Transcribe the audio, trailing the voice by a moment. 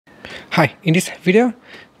Hi, in this video,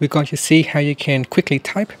 we're going to see how you can quickly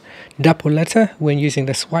type double letter when using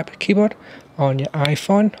the swipe keyboard on your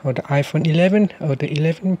iPhone or the iPhone 11 or the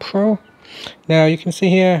 11 Pro. Now you can see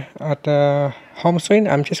here at the home screen,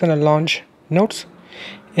 I'm just going to launch Notes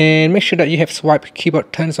and make sure that you have swipe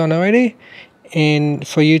keyboard turned on already. And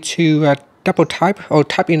for you to double type or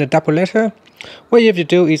type in a double letter, what you have to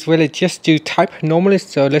do is really just to type normally.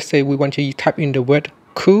 So let's say we want to type in the word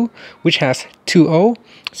cool, which has two O.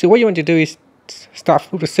 So what you want to do is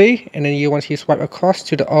start with the C, and then you want to swipe across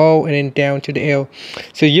to the O and then down to the L.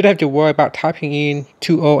 So you don't have to worry about typing in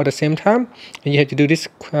two O at the same time, and you have to do this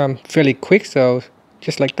fairly quick. So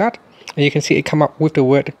just like that, and you can see it come up with the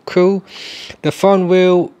word cool. The phone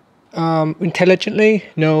will intelligently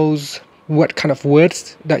knows what kind of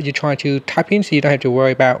words that you're trying to type in, so you don't have to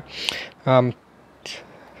worry about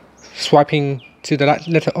swiping to the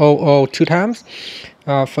letter O two times.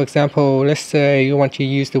 For example, let's say you want to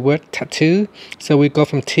use the word tattoo, so we go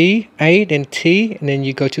from T, A, then T, and then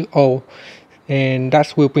you go to O, and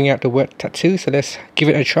that will bring out the word tattoo. So let's give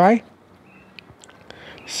it a try.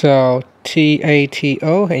 So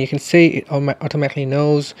TATO, and you can see it automatically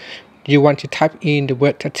knows you want to type in the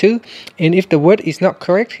word tattoo. And if the word is not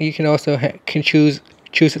correct, you can also choose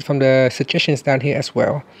it from the suggestions down here as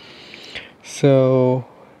well. So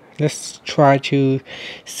let's try to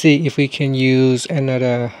see if we can use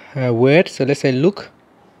another word. So let's say look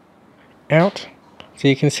out. So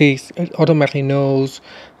you can see it automatically knows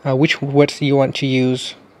which words you want to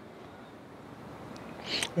use.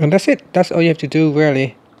 And that's it. That's all you have to do,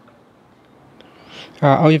 really.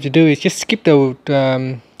 All you have to do is just skip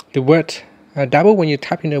the word double when you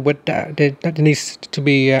type in the word that needs to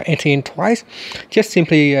be entered in twice. Just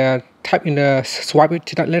simply type in the swipe it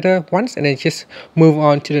to that letter once, and then just move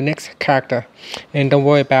on to the next character. And don't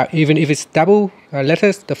worry about, even if it's double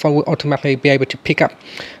letters, the phone will automatically be able to pick up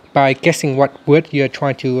by guessing what word you're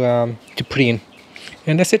trying to put in.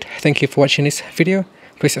 And that's it. Thank you for watching this video.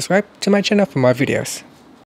 Please subscribe to my channel for more videos.